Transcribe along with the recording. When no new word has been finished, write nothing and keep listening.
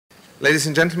Ladies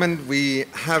and gentlemen, we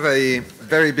have a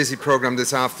very busy program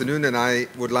this afternoon, and I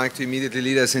would like to immediately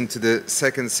lead us into the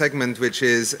second segment, which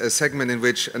is a segment in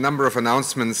which a number of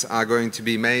announcements are going to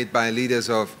be made by leaders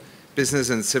of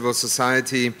business and civil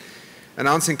society,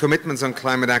 announcing commitments on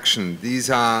climate action.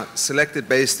 These are selected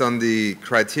based on the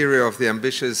criteria of the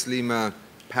ambitious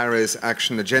Lima-Paris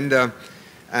Action Agenda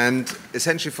and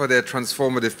essentially for their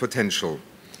transformative potential.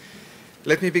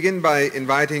 Let me begin by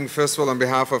inviting, first of all, on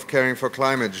behalf of Caring for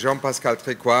Climate, Jean-Pascal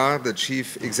Tricoire, the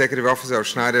Chief Executive Officer of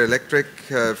Schneider Electric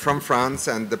from France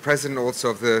and the President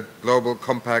also of the Global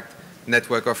Compact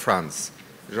Network of France.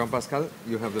 Jean-Pascal,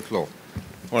 you have the floor.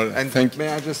 Well, and may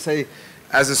I just say,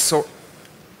 as a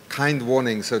kind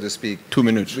warning, so to speak. 2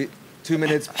 minutes. 2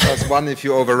 minutes plus one if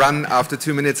you overrun. After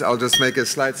 2 minutes, I'll just make a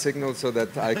slight signal so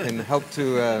that I can help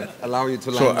to allow you to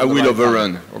land. So I will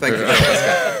overrun. Okay. Thank you,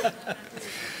 Jean-Pascal.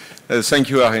 Thank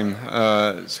you,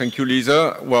 Arim. Thank you,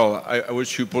 Lisa. Well, I was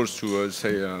supposed to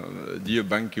say dear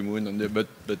Ban Ki-moon, but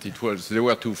they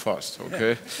were too fast,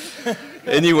 okay?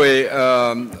 Anyway,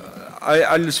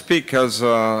 I'll speak as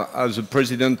the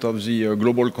president of the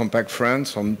Global Compact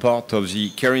France on part of the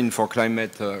Caring for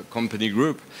Climate company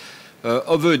group.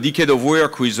 Over a decade of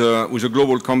work with a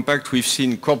Global Compact, we've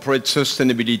seen corporate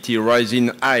sustainability rising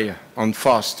high and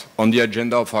fast on the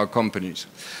agenda of our companies.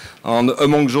 And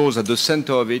among those at the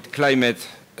center of it, climate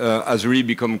has really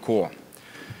become core.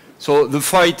 So the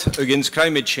fight against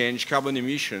climate change, carbon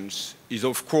emissions, is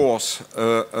of course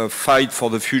a fight for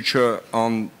the future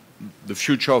and the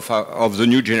future of the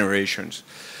new generations.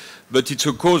 But it's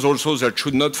a cause also that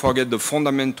should not forget the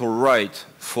fundamental right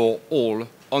for all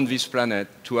on this planet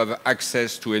to have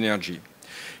access to energy.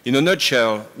 In a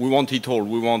nutshell, we want it all.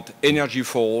 We want energy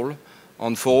for all,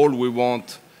 and for all we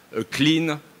want a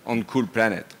clean and cool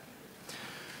planet.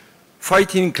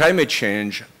 Fighting climate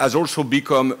change has also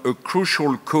become a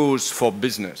crucial cause for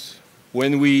business.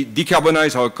 When we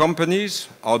decarbonize our companies,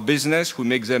 our business, we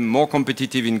make them more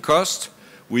competitive in cost,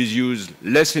 we use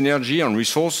less energy and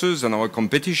resources than our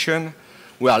competition,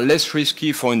 we are less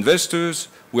risky for investors,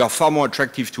 we are far more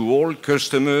attractive to all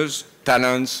customers,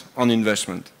 talents, and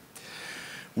investment.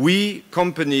 We,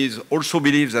 companies, also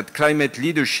believe that climate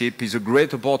leadership is a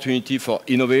great opportunity for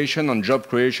innovation and job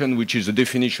creation, which is the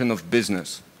definition of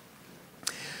business.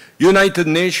 United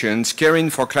Nations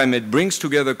Caring for Climate brings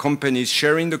together companies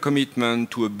sharing the commitment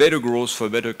to a better growth for a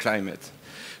better climate.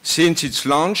 Since its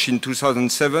launch in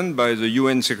 2007 by the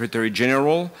UN Secretary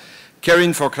General,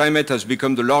 Caring for Climate has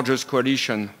become the largest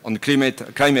coalition on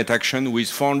climate action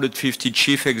with 450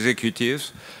 chief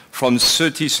executives from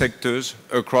 30 sectors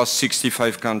across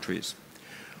 65 countries.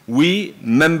 We,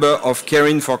 members of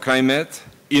Caring for Climate,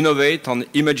 innovate and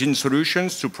imagine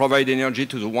solutions to provide energy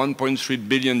to the 1.3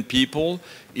 billion people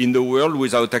in the world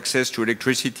without access to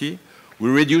electricity. We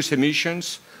reduce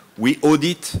emissions, we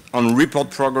audit and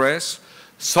report progress.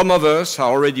 Some of us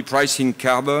are already pricing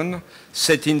carbon,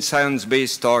 setting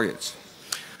science-based targets.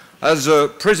 As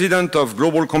President of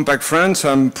Global Compact France,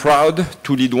 I'm proud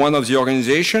to lead one of the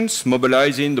organizations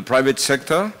mobilizing the private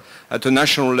sector at a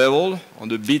national level, on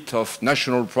a bit of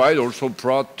national pride. Also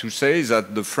proud to say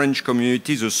that the French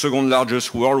community is the second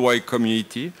largest worldwide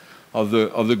community of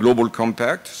the Global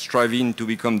Compact, striving to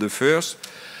become the first.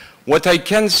 What I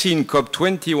can see in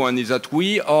COP21 is that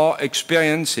we are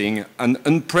experiencing an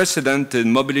unprecedented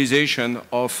mobilization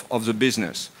of the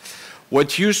business.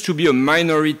 What used to be a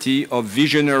minority of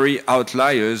visionary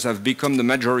outliers have become the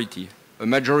majority, a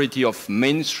majority of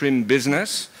mainstream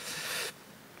business,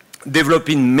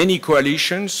 developing many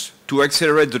coalitions to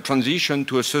accelerate the transition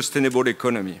to a sustainable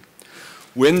economy.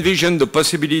 We envision the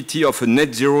possibility of a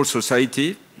net zero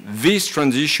society. This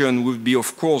transition would be,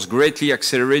 of course, greatly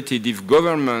accelerated if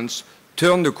governments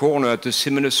turn the corner at a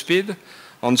similar speed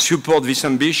and support this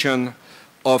ambition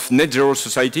of net zero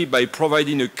society by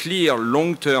providing a clear,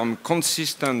 long-term,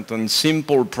 consistent and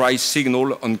simple price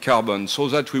signal on carbon so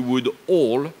that we would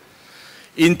all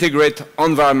integrate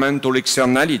environmental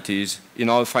externalities in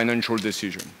our financial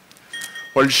decision.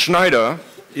 Well, Schneider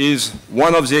is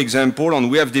one of the examples,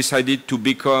 and we have decided to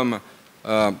become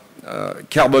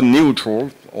carbon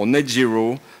neutral or net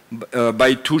zero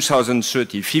by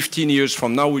 2030, 15 years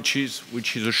from now, which is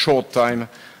a short time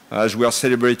as we are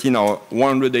celebrating our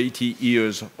 180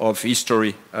 years of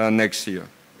history next year.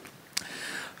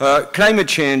 Climate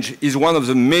change is one of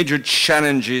the major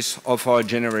challenges of our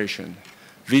generation.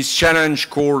 This challenge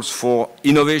calls for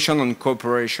innovation and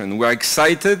cooperation. We are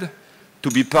excited to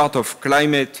be part of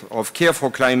Care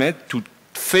for Climate, to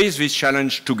face this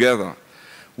challenge together.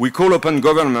 We call upon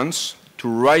governments to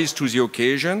rise to the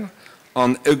occasion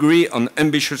and agree on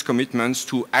ambitious commitments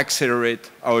to accelerate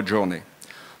our journey.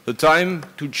 The time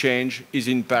to change is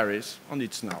in Paris, and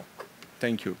it's now.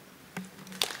 Thank you.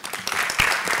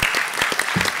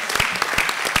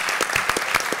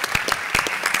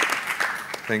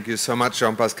 Thank you so much,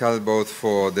 Jean-Pascal, both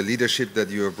for the leadership that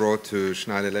you have brought to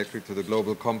Schneider Electric, to the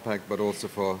Global Compact, but also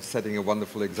for setting a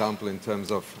wonderful example in terms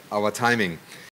of our timing.